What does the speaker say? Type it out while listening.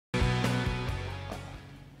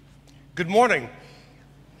Good morning.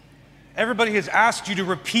 Everybody has asked you to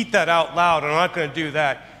repeat that out loud, and I'm not going to do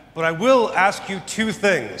that, but I will ask you two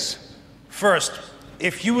things. First,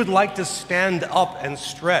 if you would like to stand up and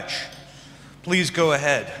stretch, please go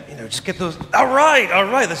ahead. Just get those. All right.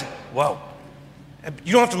 Whoa.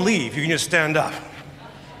 You don't have to leave. You can just stand up.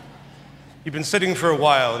 You've been sitting for a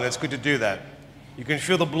while, and it's good to do that. You can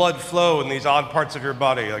feel the blood flow in these odd parts of your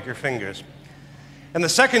body, like your fingers. And the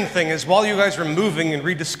second thing is, while you guys are moving and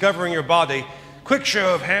rediscovering your body, quick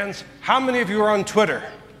show of hands, how many of you are on Twitter?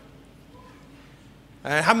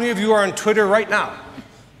 And how many of you are on Twitter right now?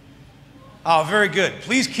 Oh, very good.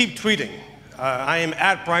 Please keep tweeting. I am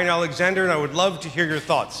at Bryan Alexander, and I would love to hear your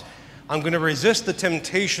thoughts. I'm going to resist the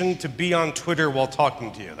temptation to be on Twitter while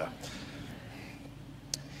talking to you,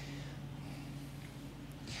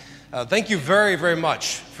 though. Thank you very, very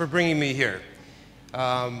much for bringing me here.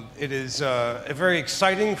 It is very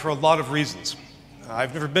exciting for a lot of reasons.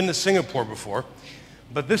 I've never been to Singapore before,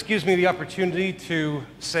 but this gives me the opportunity to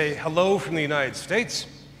say hello from the United States.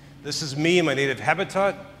 This is me in my native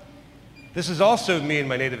habitat. This is also me in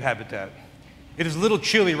my native habitat. It is a little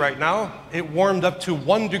chilly right now. It warmed up to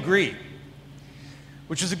 1 degree,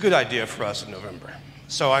 which is a good idea for us in November.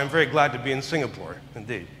 So I'm very glad to be in Singapore,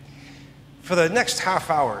 indeed. For the next half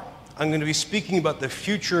hour, I'm going to be speaking about the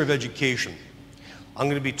future of education. I'm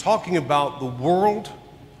going to be talking about the world,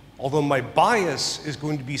 although my bias is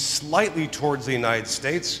going to be slightly towards the United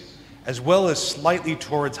States, as well as slightly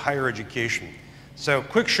towards higher education. So,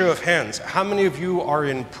 quick show of hands, how many of you are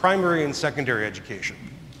in primary and secondary education?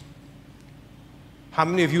 How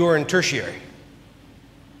many of you are in tertiary?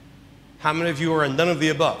 How many of you are in none of the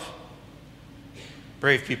above?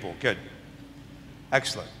 Brave people, good.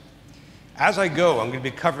 Excellent. As I go, I'm going to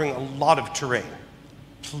be covering a lot of terrain.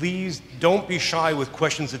 Please don't be shy with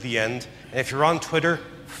questions at the end, and if you're on Twitter,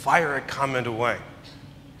 fire a comment away.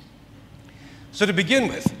 So to begin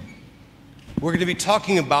with, we're going to be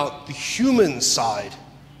talking about the human side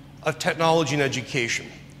of technology and education.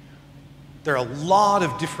 There are a lot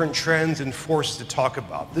of different trends and forces to talk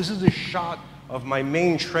about. This is a shot of my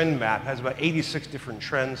main trend map. It has about 86 different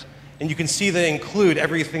trends, and you can see they include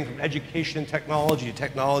everything from education and technology to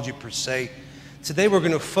technology per se. Today we're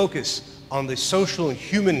going to focus on the social and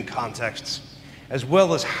human contexts, as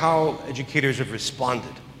well as how educators have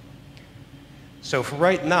responded. So for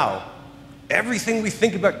right now, everything we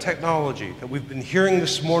think about technology that we've been hearing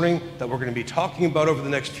this morning, that we're going to be talking about over the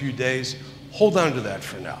next few days, hold on to that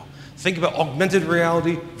for now. Think about augmented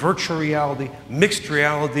reality, virtual reality, mixed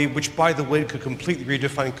reality, which, by the way, could completely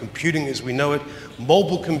redefine computing as we know it,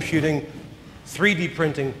 mobile computing, 3D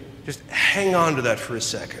printing. Just hang on to that for a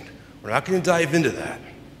second. We're not going to dive into that.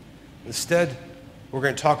 Instead, we're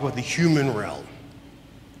going to talk about the human realm.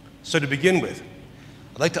 So to begin with,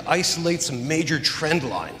 I'd like to isolate some major trend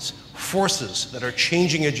lines, forces that are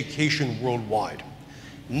changing education worldwide.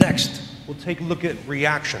 Next, we'll take a look at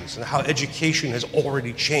reactions and how education has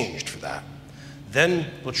already changed for that. Then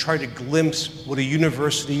we'll try to glimpse what a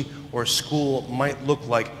university or a school might look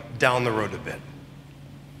like down the road a bit.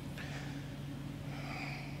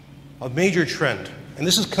 A major trend, and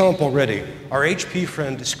this has come up already. Our HP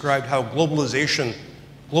friend described how globalization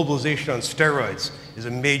on steroids is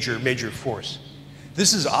a major, major force.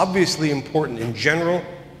 This is obviously important in general,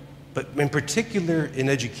 but in particular in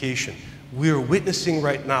education. We are witnessing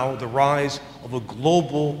right now the rise of a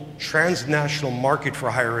global, transnational market for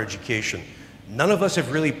higher education. None of us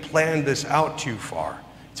have really planned this out too far.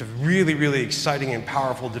 It's a really, really exciting and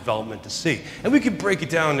powerful development to see. And we could break it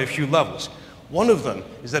down to a few levels. One of them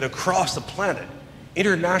is that across the planet,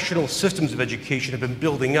 international systems of education have been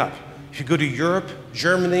building up. If you go to Europe,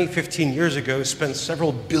 Germany 15 years ago spent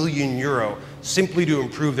several billion euro simply to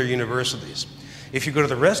improve their universities. If you go to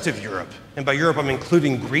the rest of Europe, and by Europe I'm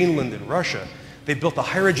including Greenland and Russia, they built a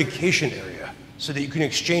higher education area so that you can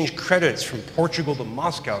exchange credits from Portugal to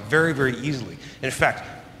Moscow very, very easily. In fact,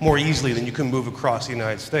 more easily than you can move across the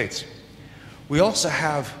United States. We also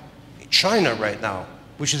have China right now,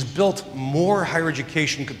 which has built more higher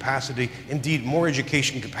education capacity, indeed more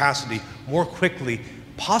education capacity, more quickly,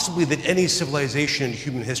 possibly than any civilization in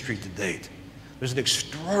human history to date. There's an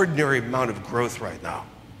extraordinary amount of growth right now.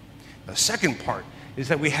 The second part is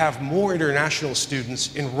that we have more international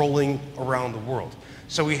students enrolling around the world.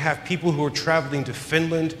 So we have people who are traveling to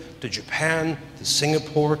Finland, to Japan, to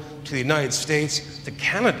Singapore, to the United States, to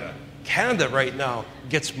Canada. Canada right now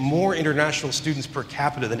gets more international students per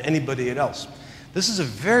capita than anybody else. This is a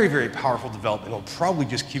very, very powerful development. It'll probably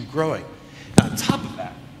just keep growing. And on top of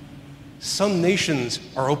that, some nations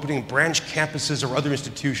are opening branch campuses or other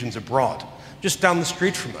institutions abroad. Just down the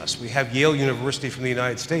street from us, we have Yale University from the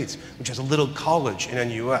United States, which has a little college in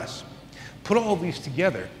NUS. put all of these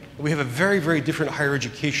together, and we have a very, very different higher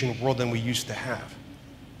education world than we used to have.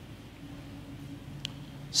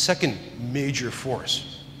 Second major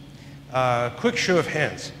force. Quick show of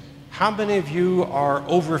hands. How many of you are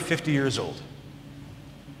over 50 years old?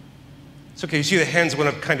 It's okay, you see the hands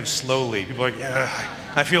went up kind of slowly. People are like, yeah,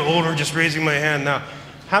 I feel older just raising my hand now.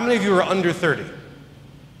 How many of you are under 30?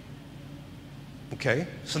 Okay,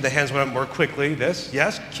 so the hands went up more quickly. This,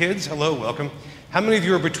 yes, kids, hello, welcome. How many of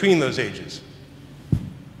you are between those ages?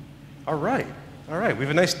 All right, we have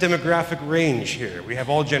a nice demographic range here. We have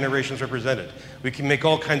all generations represented. We can make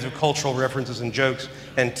all kinds of cultural references and jokes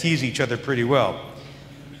and tease each other pretty well.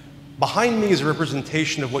 Behind me is a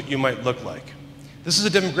representation of what you might look like. This is a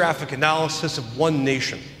demographic analysis of one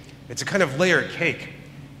nation. It's a kind of layer cake.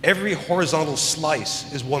 Every horizontal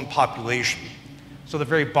slice is one population. So the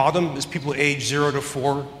very bottom is people aged 0 to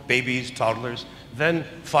 4, babies, toddlers, then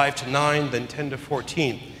 5 to 9, then 10 to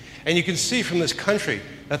 14. And you can see from this country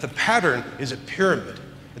that the pattern is a pyramid.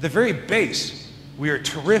 At the very base, we are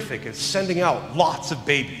terrific at sending out lots of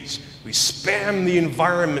babies. We spam the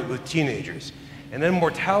environment with teenagers. And then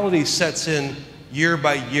mortality sets in year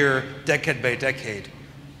by year, decade by decade.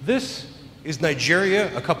 This is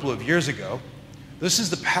Nigeria a couple of years ago. This is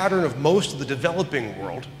the pattern of most of the developing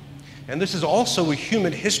world. And this is also what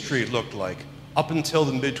human history looked like up until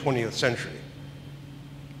the mid-20th century.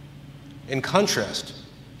 In contrast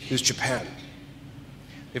is Japan.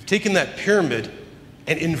 They've taken that pyramid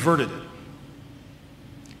and inverted it.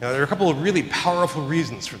 Now, there are a couple of really powerful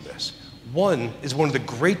reasons for this. One is one of the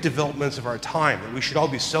great developments of our time that we should all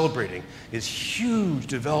be celebrating is huge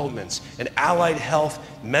developments in allied health,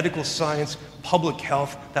 medical science, public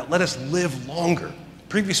health that let us live longer.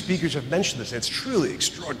 Previous speakers have mentioned this, and it's truly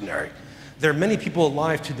extraordinary. There are many people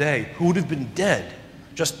alive today who would have been dead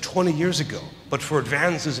just 20 years ago, but for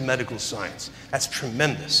advances in medical science. That's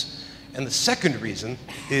tremendous. And the second reason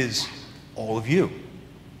is all of you.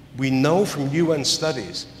 We know from UN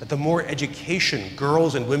studies that the more education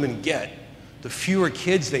girls and women get, the fewer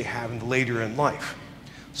kids they have later in life.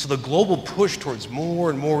 So the global push towards more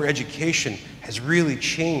and more education has really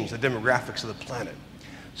changed the demographics of the planet.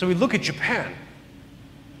 So we look at Japan,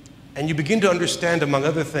 and you begin to understand, among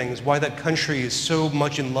other things, why that country is so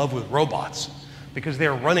much in love with robots, because they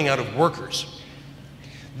are running out of workers.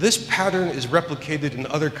 This pattern is replicated in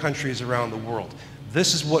other countries around the world.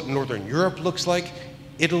 This is what Northern Europe looks like.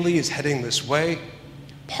 Italy is heading this way.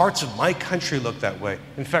 Parts of my country look that way.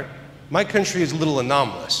 In fact, my country is a little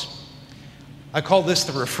anomalous. I call this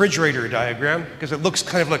the refrigerator diagram because it looks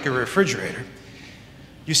kind of like a refrigerator.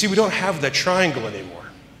 You see, we don't have that triangle anymore.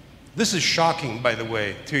 This is shocking, by the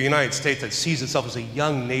way, to a United States that sees itself as a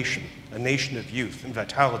young nation, a nation of youth and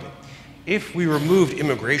vitality. If we removed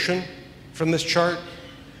immigration from this chart,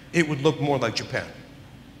 it would look more like Japan.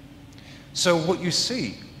 So what you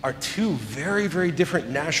see are two very, very different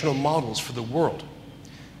national models for the world.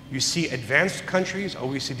 You see advanced countries,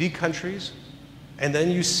 OECD countries, and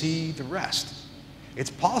then you see the rest.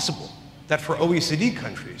 It's possible that for OECD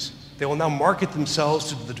countries, they will now market themselves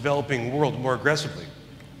to the developing world more aggressively.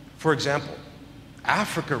 For example,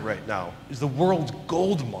 Africa right now is the world's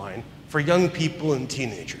gold mine for young people and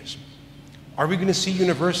teenagers. Are we going to see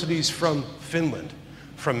universities from Finland,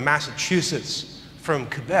 from Massachusetts, from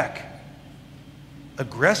Quebec,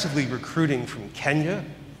 aggressively recruiting from Kenya,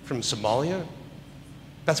 from Somalia?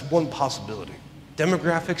 That's one possibility.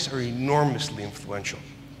 Demographics are enormously influential.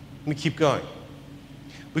 Let me keep going.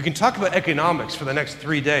 We can talk about economics for the next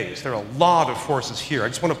 3 days. There are a lot of forces here. I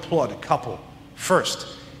just want to pull out a couple.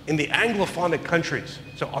 First, in the Anglophonic countries,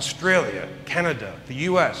 so Australia, Canada, the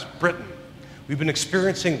US, Britain, we've been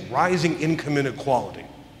experiencing rising income inequality.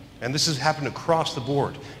 And this has happened across the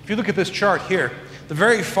board. If you look at this chart here, the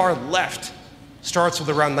very far left starts with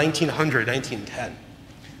around 1900, 1910.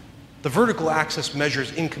 The vertical axis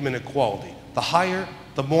measures income inequality. The higher,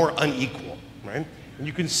 the more unequal, right? And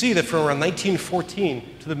you can see that from around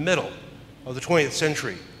 1914 to the middle of the 20th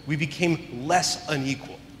century, we became less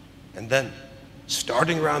unequal. And then,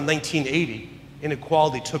 starting around 1980,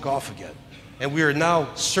 inequality took off again. And we are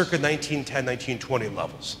now circa 1910, 1920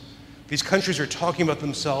 levels. These countries are talking about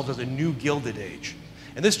themselves as a new Gilded Age.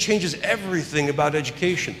 And this changes everything about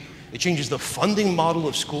education. It changes the funding model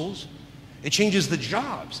of schools. It changes the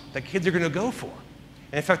jobs that kids are going to go for.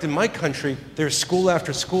 And in fact, in my country, there's school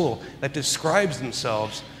after school that describes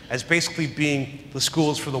themselves as basically being the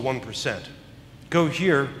schools for the 1%. Go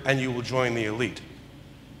here and you will join the elite.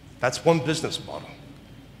 That's one business model.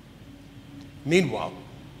 Meanwhile,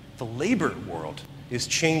 the labor world is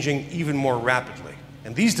changing even more rapidly.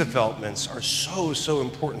 And these developments are so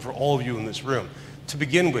important for all of you in this room. To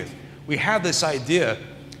begin with, we have this idea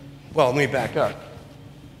Well, let me back up.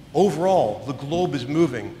 Overall, the globe is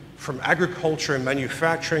moving from agriculture and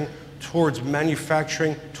manufacturing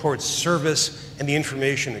towards service and the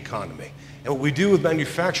information economy. And what we do with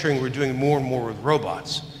manufacturing, we're doing more and more with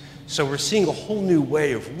robots. So we're seeing a whole new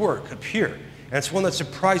way of work appear, and it's one that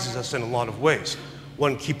surprises us in a lot of ways.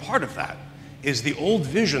 One key part of that is the old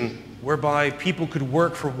vision whereby people could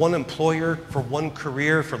work for one employer, for one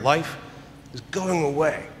career, for life, is going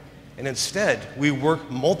away. And instead, we work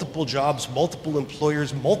multiple jobs, multiple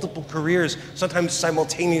employers, multiple careers, sometimes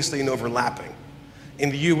simultaneously and overlapping. In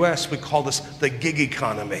the US, we call this the gig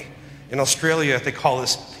economy. In Australia, they call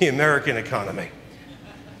this the American economy.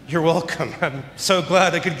 You're welcome. I'm so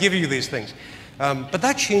glad I could give you these things. But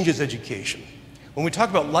that changes education. When we talk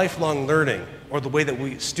about lifelong learning, or the way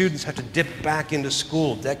that students have to dip back into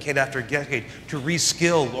school decade after decade to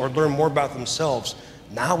reskill or learn more about themselves,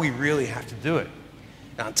 now we really have to do it.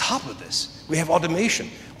 And on top of this, we have automation.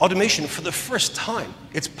 Automation, for the first time,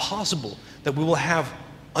 it's possible that we will have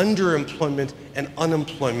underemployment and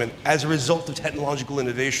unemployment as a result of technological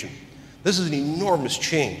innovation. This is an enormous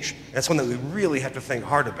change, and it's one that we really have to think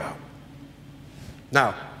hard about.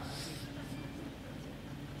 Now,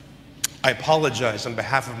 I apologize on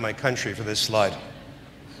behalf of my country for this slide.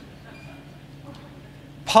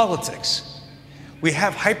 Politics. We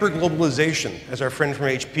have hyperglobalization, as our friend from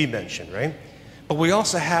HP mentioned, right? But we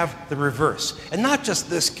also have the reverse. And not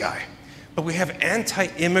just this guy, but we have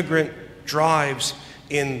anti-immigrant drives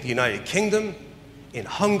in the United Kingdom, in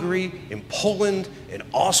Hungary, in Poland, in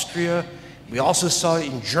Austria. We also saw it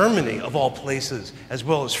in Germany, of all places, as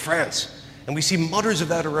well as France. And we see mutters of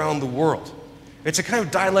that around the world. It's a kind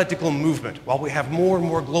of dialectical movement. While we have more and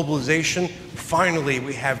more globalization, finally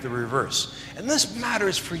we have the reverse. And this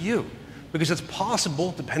matters for you, because it's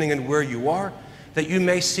possible, depending on where you are, that you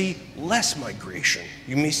may see less migration.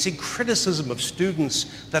 You may see criticism of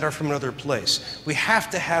students that are from another place. We have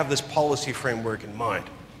to have this policy framework in mind.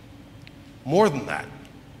 More than that,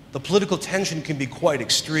 the political tension can be quite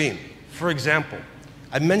extreme. For example,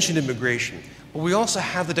 I mentioned immigration, but we also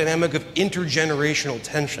have the dynamic of intergenerational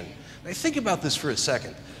tension. Now, think about this for a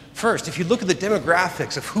second. First, if you look at the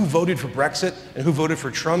demographics of who voted for Brexit and who voted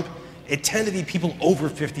for Trump, it tended to be people over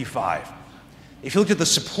 55. If you look at the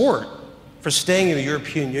support for staying in the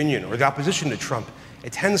European Union or the opposition to Trump,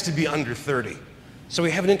 it tends to be under 30. So we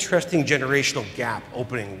have an interesting generational gap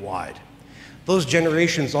opening wide. Those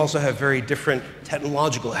generations also have very different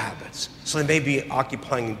technological habits, so they may be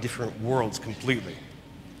occupying different worlds completely.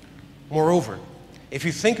 Moreover, if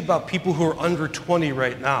you think about people who are under 20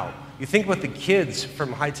 right now, you think about the kids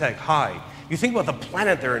from high-tech high, you think about the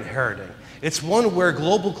planet they're inheriting. It's one where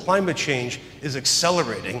global climate change is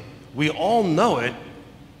accelerating. We all know it,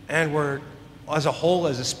 and we're, as a whole,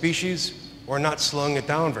 as a species, we're not slowing it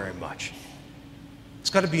down very much. It's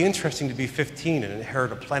got to be interesting to be 15 and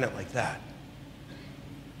inherit a planet like that.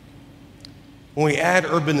 When we add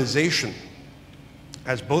urbanization,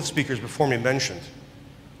 as both speakers before me mentioned,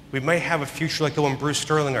 we might have a future like the one Bruce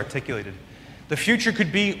Sterling articulated. The future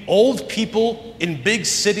could be old people in big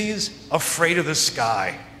cities afraid of the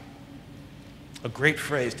sky. A great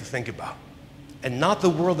phrase to think about. And not the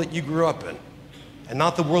world that you grew up in, and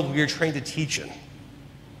not the world we are trained to teach in.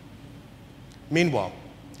 Meanwhile,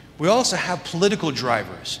 we also have political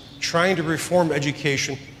drivers trying to reform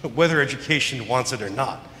education, whether education wants it or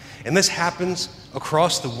not. And this happens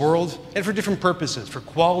across the world and for different purposes, for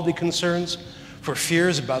quality concerns, for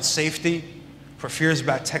fears about safety, for fears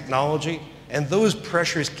about technology, and those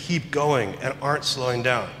pressures keep going and aren't slowing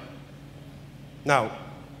down. Now,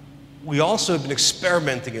 we also have been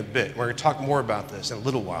experimenting a bit. We're going to talk more about this in a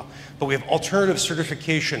little while. But we have alternative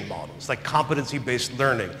certification models like competency-based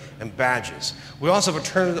learning and badges. We also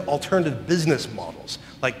have alternative business models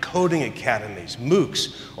like coding academies,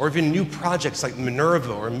 MOOCs, or even new projects like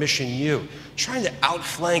Minerva or Mission U, trying to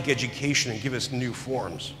outflank education and give us new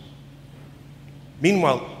forms.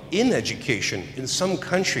 Meanwhile, in education, in some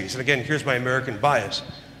countries, and again, here's my American bias,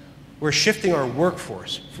 we're shifting our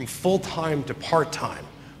workforce from full-time to part-time,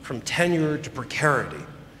 from tenure to precarity.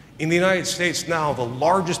 In the United States now, the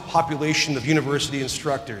largest population of university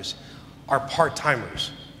instructors are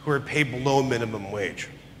part-timers who are paid below minimum wage.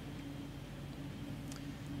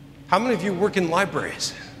 How many of you work in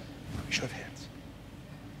libraries? Show of hands.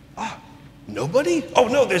 Ah, nobody? Oh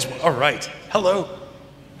no, there's one. All right. Hello.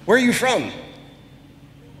 Where are you from?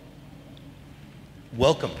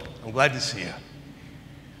 Welcome. I'm glad to see you.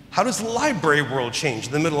 How does the library world change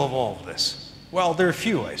in the middle of all of this? Well, there are a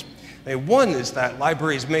few ways. One is that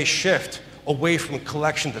libraries may shift away from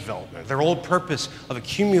collection development. Their old purpose of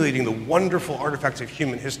accumulating the wonderful artifacts of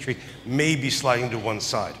human history may be sliding to one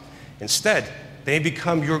side. Instead, They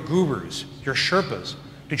become your gurus, your Sherpas,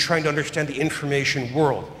 to trying to understand the information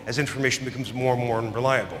world as information becomes more and more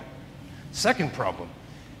unreliable. Second problem,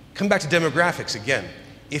 come back to demographics again.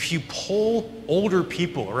 If you poll older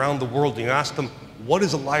people around the world and you ask them, what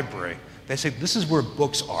is a library? They say, this is where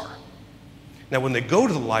books are. Now, when they go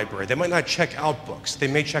to the library, they might not check out books. They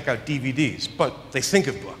may check out DVDs, but they think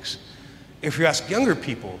of books. If you ask younger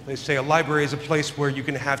people, they say a library is a place where you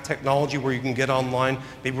can have technology, where you can get online,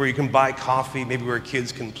 maybe where you can buy coffee, maybe where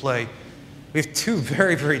kids can play. We have two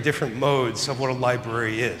very, very different modes of what a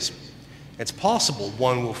library is. It's possible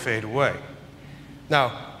one will fade away.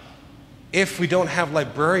 Now, if we don't have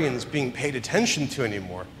librarians being paid attention to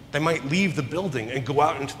anymore, they might leave the building and go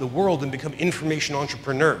out into the world and become information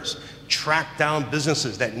entrepreneurs, track down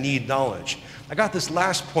businesses that need knowledge. I got this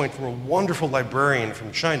last point from a wonderful librarian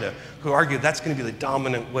from China who argued that's going to be the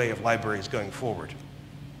dominant way of libraries going forward.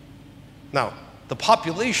 Now, the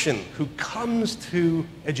population who comes to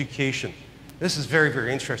education, this is very,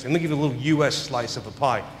 very interesting. Let me give you a little US slice of the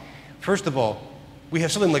pie. First of all, we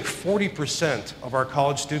have something like 40% of our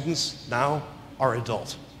college students now are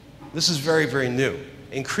adult. This is very, very new.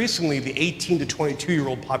 Increasingly, the 18 to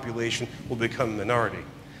 22-year-old population will become a minority.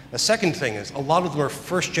 The second thing is, a lot of them are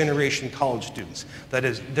first-generation college students. That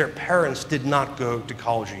is, their parents did not go to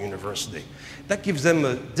college or university. That gives them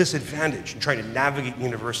a disadvantage in trying to navigate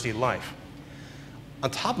university life.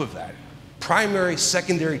 On top of that, primary,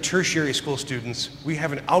 secondary, tertiary school students, we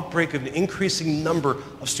have an outbreak of an increasing number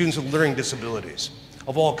of students with learning disabilities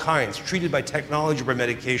of all kinds, treated by technology or by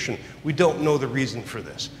medication. We don't know the reason for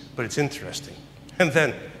this, but it's interesting. And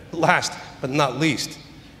then, last but not least,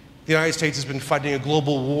 the United States has been fighting a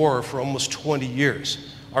global war for almost 20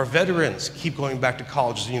 years. Our veterans keep going back to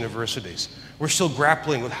colleges and universities. We're still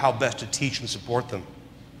grappling with how best to teach and support them.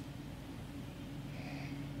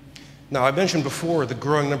 Now, I mentioned before the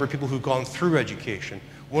growing number of people who've gone through education.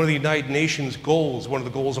 One of the United Nations goals, one of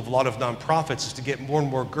the goals of a lot of nonprofits, is to get more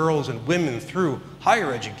and more girls and women through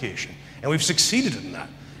higher education. And we've succeeded in that.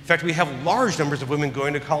 In fact, we have large numbers of women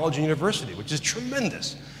going to college and university, which is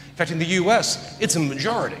tremendous. In fact, in the US, it's a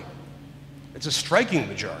majority. It's a striking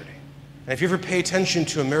majority. And if you ever pay attention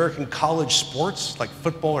to American college sports, like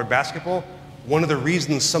football or basketball, one of the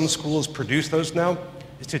reasons some schools produce those now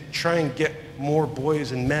is to try and get more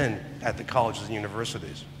boys and men at the colleges and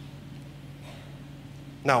universities.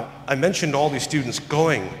 Now, I mentioned all these students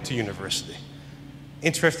going to university.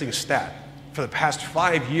 Interesting stat, for the past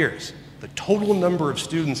 5 years, the total number of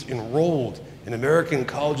students enrolled in American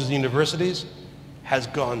colleges and universities has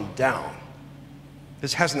gone down.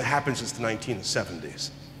 This hasn't happened since the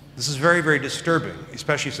 1970s. This is very, very disturbing,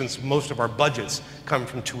 especially since most of our budgets come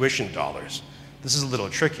from tuition dollars. This is a little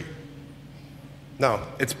tricky. Now,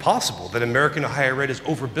 it's possible that American higher ed is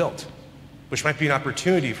overbuilt, which might be an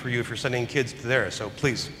opportunity for you if you're sending kids to there, so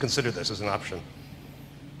please consider this as an option.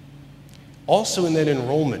 Also in that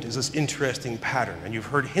enrollment is this interesting pattern, and you've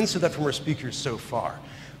heard hints of that from our speakers so far,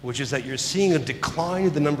 which is that you're seeing a decline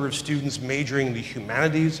in the number of students majoring in the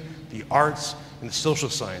humanities, the arts, and the social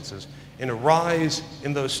sciences, and a rise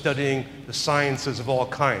in those studying the sciences of all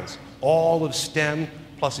kinds, all of STEM,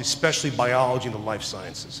 plus especially biology and the life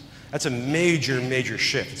sciences. That's a major, major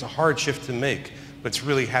shift. It's a hard shift to make, but it's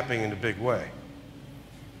really happening in a big way.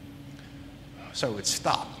 So I would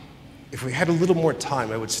stop. If we had a little more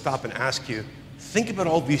time, I would stop and ask you, think about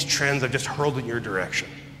all these trends I've just hurled in your direction.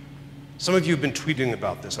 Some of you have been tweeting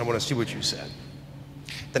about this. I want to see what you said.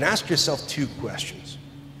 Then ask yourself 2 questions.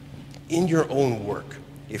 In your own work,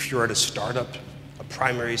 if you're at a startup, a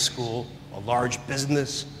primary school, a large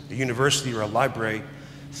business, a university, or a library,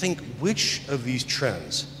 think which of these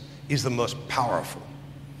trends is the most powerful.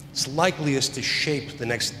 It's likeliest to shape the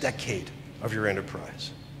next decade of your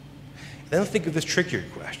enterprise. Then think of this trickier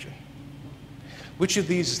question. Which of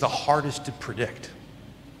these is the hardest to predict?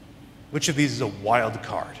 Which of these is a wild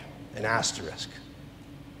card, an asterisk?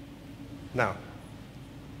 Now,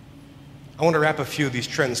 I want to wrap a few of these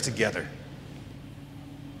trends together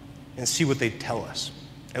and see what they tell us.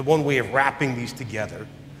 And one way of wrapping these together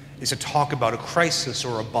is to talk about a crisis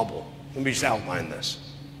or a bubble. Let me just outline this.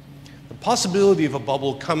 The possibility of a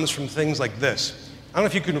bubble comes from things like this. I don't know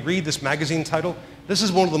if you can read this magazine title. This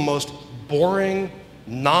is one of the most boring,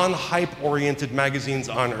 non-hype-oriented magazines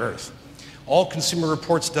on earth. All Consumer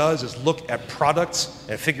Reports does is look at products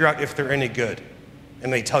and figure out if they're any good.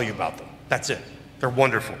 And they tell you about them. That's it. They're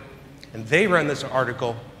wonderful. And they ran this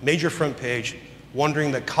article, major front page,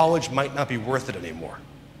 wondering that college might not be worth it anymore.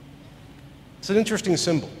 It's an interesting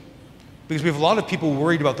symbol, because we have a lot of people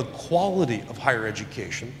worried about the quality of higher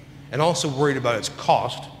education and also worried about its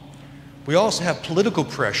cost. We also have political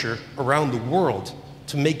pressure around the world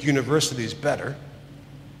to make universities better,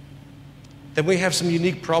 then we have some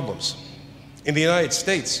unique problems. In the United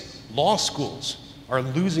States, law schools are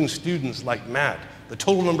losing students like mad. The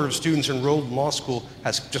total number of students enrolled in law school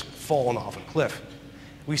has just fallen off a cliff.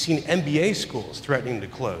 We've seen MBA schools threatening to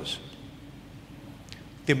close.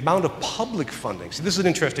 The amount of public funding, see, this is an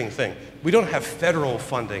interesting thing. We don't have federal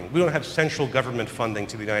funding. We don't have central government funding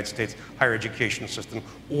to the United States higher education system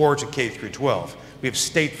or to K through 12. We have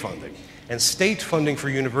state funding. And state funding for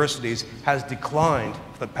universities has declined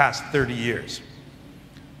for the past 30 years.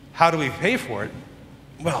 How do we pay for it?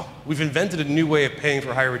 Well, we've invented a new way of paying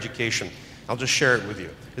for higher education. I'll just share it with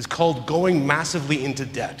you. It's called going massively into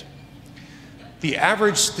debt. The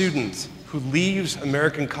average student who leaves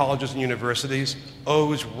American colleges and universities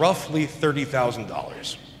owes roughly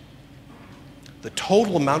 $30,000. The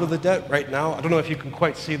total amount of the debt right now, I don't know if you can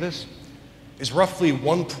quite see this, is roughly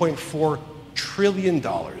 $1.4 trillion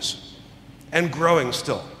and growing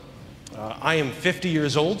still. I am 50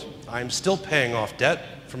 years old. I'm still paying off debt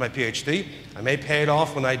for my PhD. I may pay it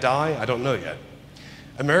off when I die. I don't know yet.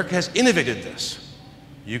 America has innovated this.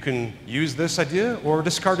 You can use this idea or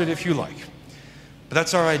discard it if you like. But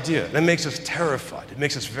that's our idea. That makes us terrified. It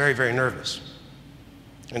makes us very, very nervous.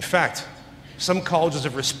 In fact, some colleges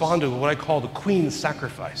have responded with what I call the queen's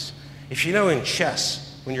sacrifice. If you know in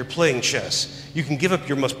chess, when you're playing chess, you can give up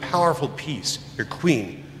your most powerful piece, your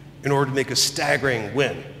queen, in order to make a staggering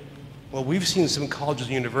win. Well, we've seen some colleges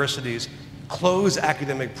and universities close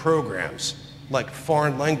academic programs like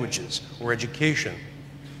foreign languages or education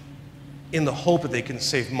in the hope that they can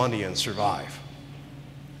save money and survive.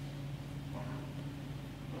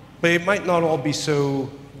 But it might not all be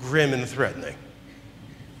so grim and threatening.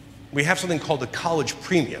 We have something called the college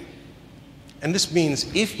premium. And this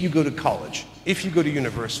means if you go to college, if you go to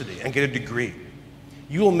university and get a degree,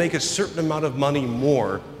 you will make a certain amount of money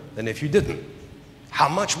more than if you didn't. How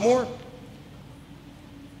much more?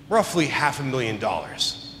 Roughly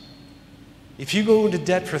 $500,000. If you go into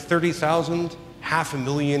debt for $30,000,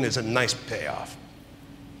 $500,000 is a nice payoff.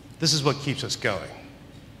 This is what keeps us going.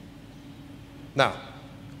 Now,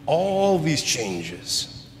 all these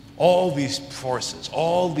changes, all these forces,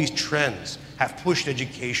 all these trends have pushed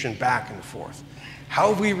education back and forth. How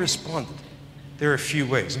have we responded? There are a few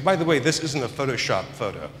ways. And by the way, this isn't a Photoshop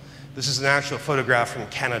photo. This is an actual photograph from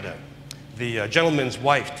Canada. The gentleman's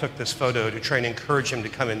wife took this photo to try and encourage him to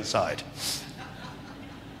come inside.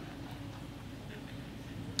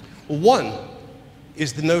 One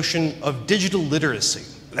is the notion of digital literacy.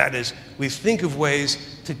 That is, we think of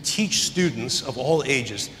ways to teach students of all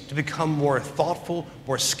ages to become more thoughtful,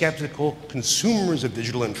 more skeptical consumers of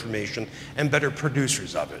digital information and better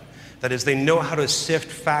producers of it. That is, they know how to sift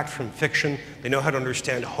fact from fiction, they know how to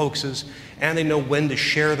understand hoaxes, and they know when to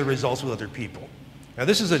share the results with other people. Now,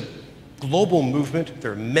 this is a global movement.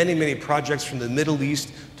 There are many, many projects from the Middle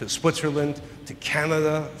East to Switzerland to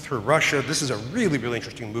Canada through Russia. This is a really, really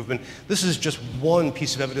interesting movement. This is just one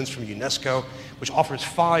piece of evidence from UNESCO, which offers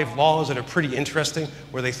 5 laws that are pretty interesting,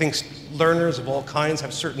 where they think learners of all kinds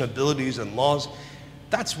have certain abilities and laws.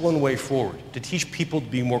 That's one way forward, to teach people to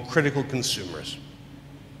be more critical consumers.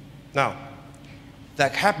 Now,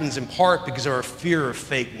 that happens in part because of our fear of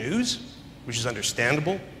fake news, which is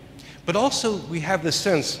understandable. But also, we have this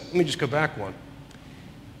sense, let me just go back one.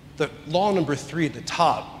 The law number 3 at the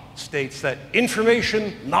top states that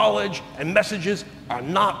information, knowledge, and messages are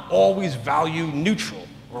not always value neutral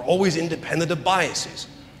or always independent of biases.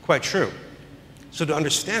 Quite true. So to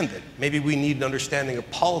understand it, maybe we need an understanding of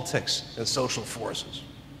politics and social forces.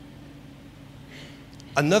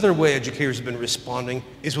 Another way educators have been responding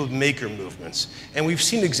is with maker movements. And we've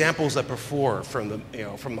seen examples of that before, from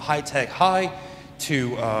the high-tech high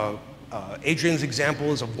to Adrian's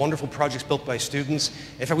examples of wonderful projects built by students.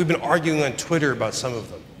 In fact, we've been arguing on Twitter about some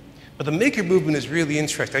of them. But the maker movement is really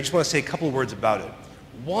interesting. I just want to say a couple of words about it.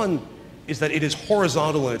 One is that it is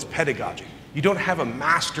horizontal in its pedagogy. You don't have a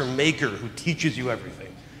master maker who teaches you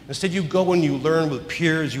everything. Instead, you go and you learn with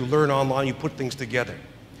peers, you learn online, you put things together.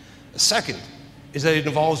 The second is that it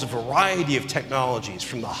involves a variety of technologies,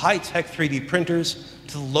 from the high-tech 3D printers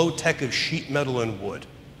to the low-tech of sheet metal and wood.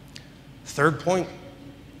 Third point,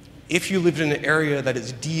 if you live in an area that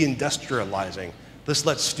is deindustrializing, this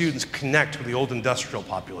lets students connect with the old industrial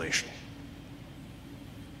population.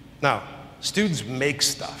 Now, students make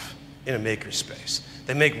stuff in a makerspace.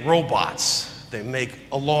 They make robots, they make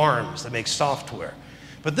alarms, they make software.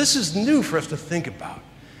 But this is new for us to think about.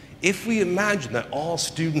 If we imagine that all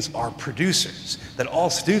students are producers, that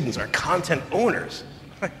all students are content owners,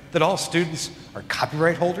 that all students are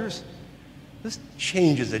copyright holders, this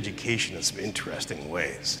changes education in some interesting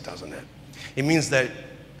ways, doesn't it? It means that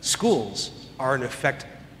schools are, in effect,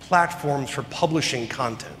 platforms for publishing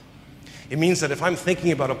content. It means that if I'm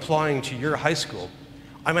thinking about applying to your high school,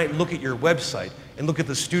 I might look at your website and look at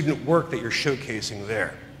the student work that you're showcasing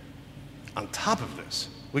there. On top of this,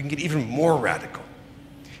 we can get even more radical.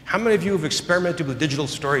 How many of you have experimented with digital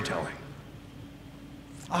storytelling?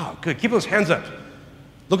 Ah, good. Keep those hands up.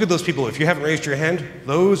 Look at those people. If you haven't raised your hand,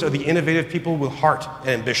 those are the innovative people with heart and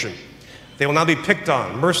ambition. They will now be picked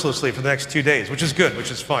on mercilessly for the next 2 days, which is good,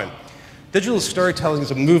 which is fine. Digital storytelling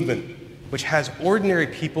is a movement which has ordinary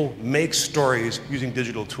people make stories using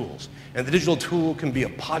digital tools. And the digital tool can be a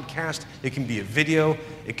podcast, it can be a video,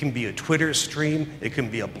 it can be a Twitter stream, it can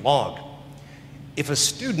be a blog. If a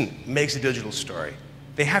student makes a digital story,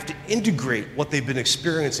 they have to integrate what they've been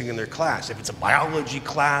experiencing in their class. If it's a biology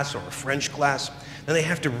class or a French class, then they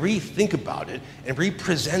have to rethink about it and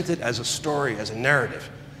represent it as a story, as a narrative.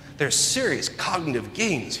 There's serious cognitive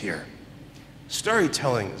gains here.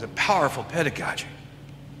 Storytelling is a powerful pedagogy.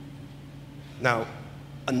 Now,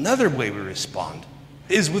 another way we respond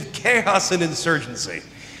is with chaos and insurgency.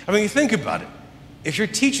 I mean, you think about it. If you're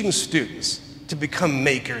teaching students to become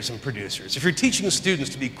makers and producers, if you're teaching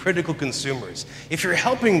students to be critical consumers, if you're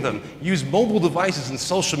helping them use mobile devices and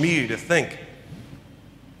social media to think,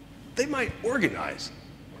 they might organize.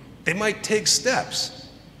 They might take steps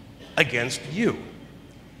against you.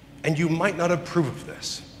 And you might not approve of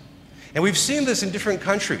this. And we've seen this in different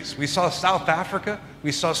countries. We saw South Africa,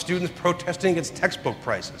 we saw students protesting against textbook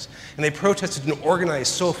prices. And they protested and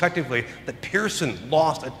organized so effectively that Pearson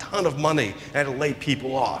lost a ton of money and had to lay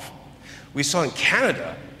people off. We saw in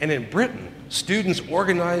Canada and in Britain, students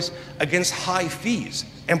organize against high fees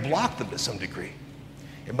and block them to some degree.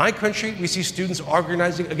 In my country, we see students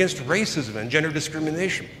organizing against racism and gender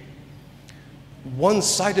discrimination. One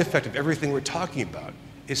side effect of everything we're talking about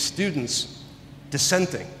is students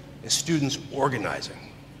dissenting, is students organizing.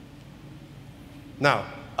 Now,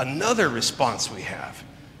 another response we have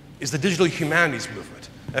is the digital humanities movement.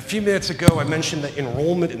 A few minutes ago, I mentioned that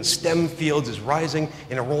enrollment in STEM fields is rising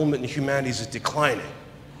and enrollment in humanities is declining.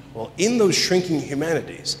 Well, in those shrinking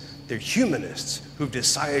humanities, they're humanists who've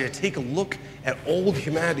decided to take a look at old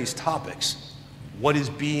humanities topics. What is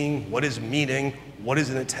being, what is meaning, what is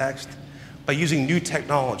in a text, by using new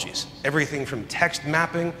technologies, everything from text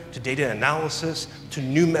mapping to data analysis to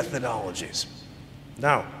new methodologies.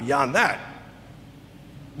 Now, beyond that,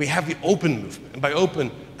 we have the open movement. And by open,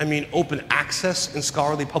 I mean open access and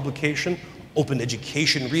scholarly publication, open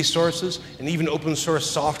education resources, and even open source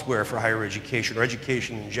software for higher education or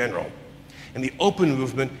education in general. And the open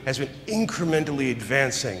movement has been incrementally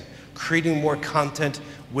advancing, creating more content,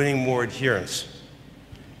 winning more adherence.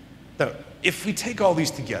 Now, if we take all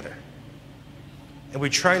these together, and we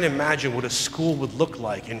try and imagine what a school would look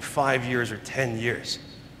like in 5 years or 10 years,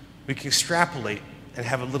 we can extrapolate and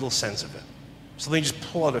have a little sense of it. So let me just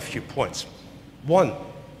pull out a few points. One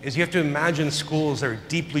is you have to imagine schools that are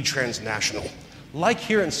deeply transnational. Like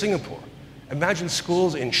here in Singapore, imagine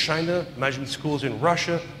schools in China, imagine schools in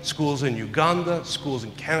Russia, schools in Uganda, schools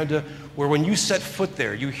in Canada, where when you set foot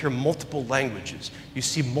there, you hear multiple languages, you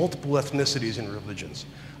see multiple ethnicities and religions.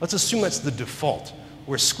 Let's assume that's the default,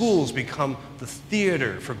 where schools become the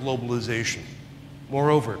theater for globalization.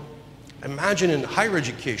 Moreover, imagine in higher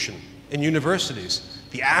education, in universities,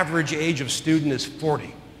 the average age of student is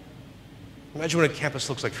 40. Imagine what a campus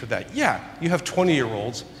looks like for that. Yeah, you have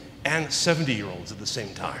 20-year-olds and 70-year-olds at the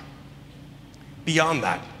same time. Beyond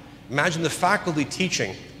that, imagine the faculty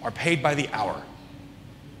teaching are paid by the hour.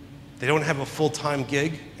 They don't have a full-time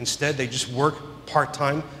gig. Instead, they just work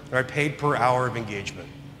part-time and are paid per hour of engagement.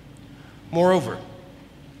 Moreover,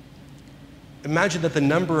 imagine that the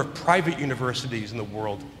number of private universities in the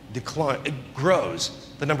world grows.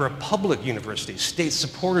 The number of public universities,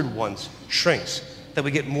 state-supported ones, shrinks, that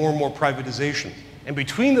we get more and more privatization. And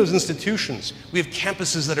between those institutions, we have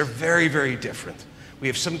campuses that are very, very different. We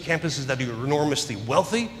have some campuses that are enormously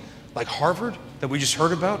wealthy, like Harvard, that we just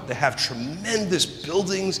heard about, that have tremendous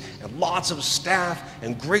buildings and lots of staff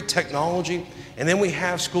and great technology. And then we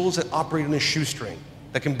have schools that operate on a shoestring,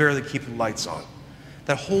 that can barely keep the lights on.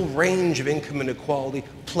 That whole range of income inequality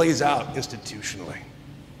plays out institutionally.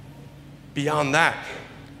 Beyond that,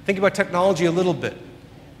 think about technology a little bit.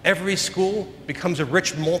 Every school becomes a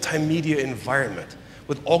rich multimedia environment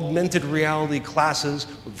with augmented reality classes,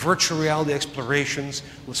 with virtual reality explorations,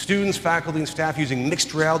 with students, faculty, and staff using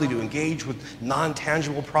mixed reality to engage with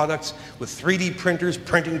non-tangible products, with 3D printers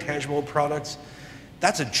printing tangible products.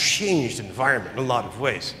 That's a changed environment in a lot of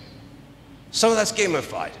ways. Some of that's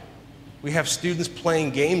gamified. We have students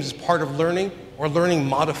playing games as part of learning, or learning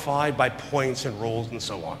modified by points and roles and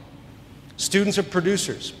so on. Students are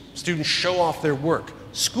producers. Students show off their work,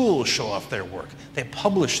 Schools show off their work. They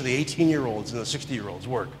publish the 18-year-olds and the 60-year-olds'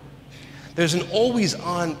 work. There's an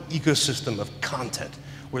always-on ecosystem of content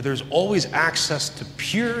where there's always access to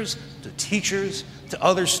peers, to teachers, to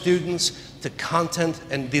other students, to content,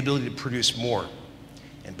 and the ability to produce more.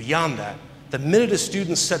 And beyond that, the minute a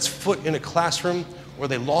student sets foot in a classroom or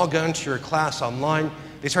they log on to your class online,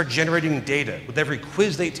 they start generating data with every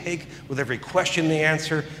quiz they take, with every question they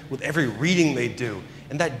answer, with every reading they do.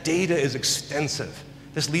 And that data is extensive.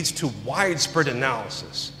 This leads to widespread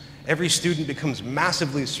analysis. Every student becomes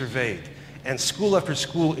massively surveyed, and school after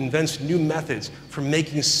school invents new methods for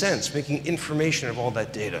making sense, making information of all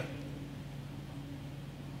that data.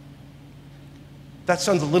 That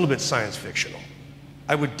sounds a little bit science fictional.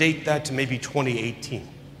 I would date that to maybe 2018,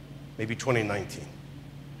 maybe 2019.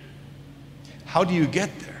 How do you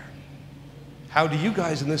get there? How do you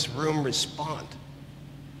guys in this room respond?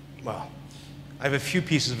 Well, I have a few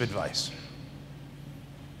pieces of advice.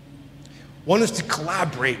 One is to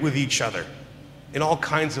collaborate with each other in all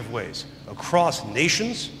kinds of ways, across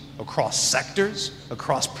nations, across sectors,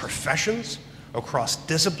 across professions, across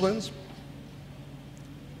disciplines.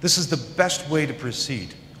 This is the best way to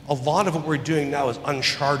proceed. A lot of what we're doing now is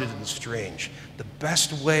uncharted and strange. The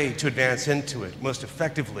best way to advance into it most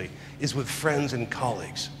effectively is with friends and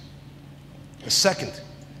colleagues. The second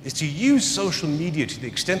is to use social media to the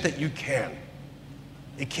extent that you can.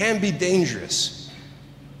 It can be dangerous.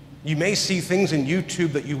 You may see things in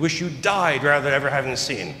YouTube that you wish you died rather than ever having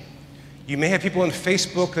seen. You may have people on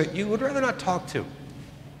Facebook that you would rather not talk to.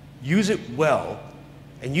 Use it well,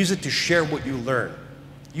 and use it to share what you learn.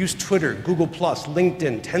 Use Twitter, Google+,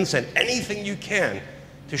 LinkedIn, Tencent, anything you can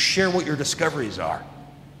to share what your discoveries are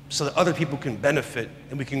so that other people can benefit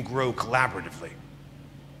and we can grow collaboratively.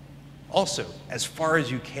 Also, as far as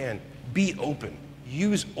you can, be open.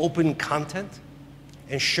 Use open content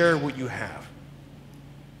and share what you have.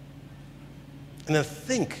 And then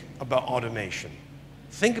think about automation.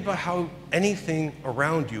 Think about how anything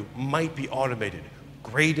around you might be automated.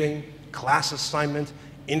 Grading, class assignment,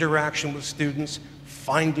 interaction with students,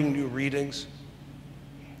 finding new readings.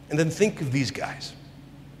 And then think of these guys.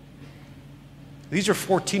 These are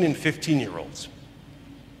 14 and 15-year-olds.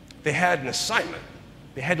 They had an assignment.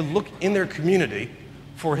 They had to look in their community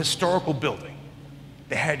for a historical building.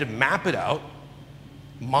 They had to map it out,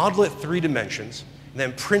 model it 3 dimensions, and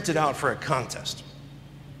then print it out for a contest.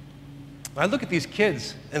 I look at these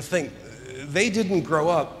kids and think, they didn't grow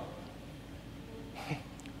up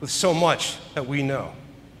with so much that we know.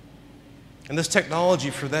 And this technology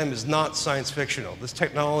for them is not science fictional. This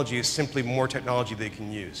technology is simply more technology they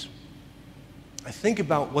can use. I think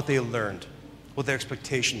about what they learned, what their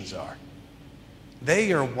expectations are.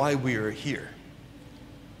 They are why we are here.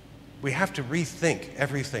 We have to rethink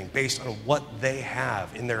everything based on what they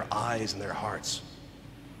have in their eyes and their hearts.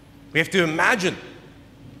 We have to imagine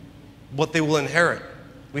what they will inherit.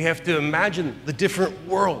 We have to imagine the different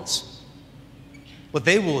worlds, what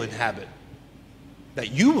they will inhabit,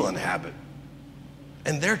 that you will inhabit,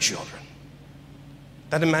 and their children.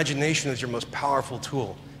 That imagination is your most powerful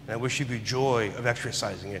tool, and I wish you the joy of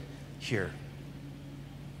exercising it here.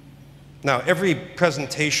 Now, every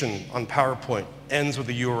presentation on PowerPoint ends with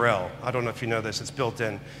a URL. I don't know if you know this, it's built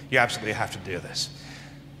in. You absolutely have to do this.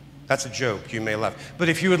 That's a joke, you may laugh. But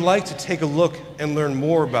if you would like to take a look and learn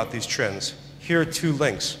more about these trends, here are 2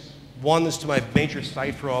 links. One is to my major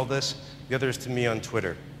site for all this, the other is to me on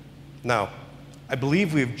Twitter. Now, I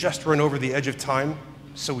believe we've just run over the edge of time,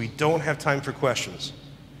 so we don't have time for questions.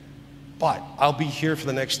 But I'll be here for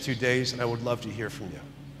the next 2 days, and I would love to hear from you.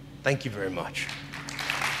 Thank you very much.